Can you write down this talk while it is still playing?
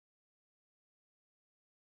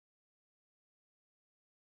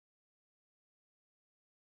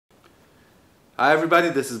Hi everybody,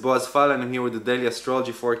 this is Boaz Fyler and I'm here with the daily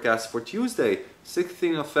astrology forecast for Tuesday,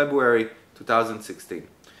 16th of February 2016.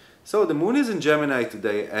 So the moon is in Gemini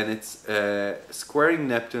today and it's squaring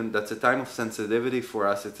Neptune. That's a time of sensitivity for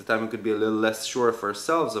us. It's a time we could be a little less sure of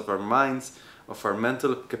ourselves, of our minds, of our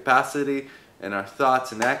mental capacity and our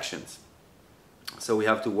thoughts and actions. So we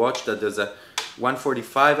have to watch that there's a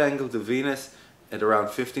 145 angle to Venus at around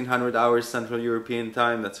 1500 hours Central European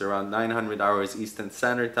time. That's around 900 hours Eastern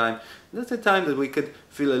Standard Time. That's a time that we could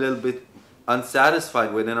feel a little bit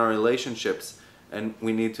unsatisfied within our relationships, and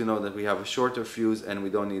we need to know that we have a shorter fuse and we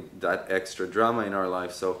don't need that extra drama in our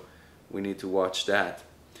life, so we need to watch that.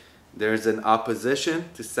 There's an opposition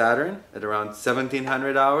to Saturn at around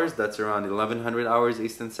 1700 hours. That's around 1100 hours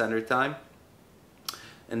Eastern Standard Time.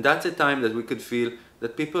 And that's a time that we could feel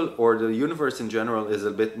that people or the universe in general is a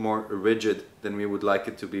bit more rigid than we would like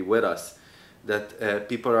it to be with us. That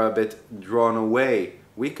people are a bit drawn away.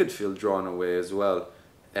 We could feel drawn away as well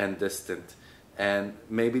and distant. And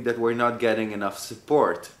maybe that we're not getting enough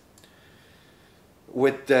support.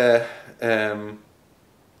 With the,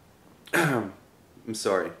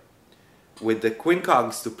 with the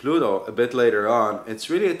quincunx to Pluto a bit later on, it's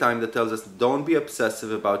really a time that tells us don't be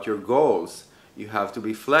obsessive about your goals. You have to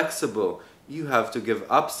be flexible. You have to give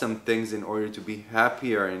up some things in order to be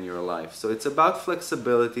happier in your life. So it's about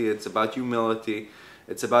flexibility, it's about humility,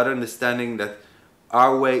 it's about understanding that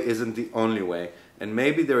our way isn't the only way. And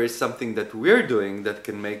maybe there is something that we're doing that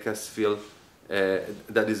can make us feel,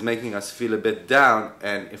 that is making us feel a bit down,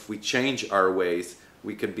 and if we change our ways,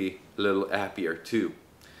 we could be a little happier too.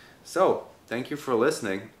 So, thank you for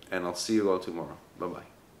listening, and I'll see you all tomorrow. Bye-bye.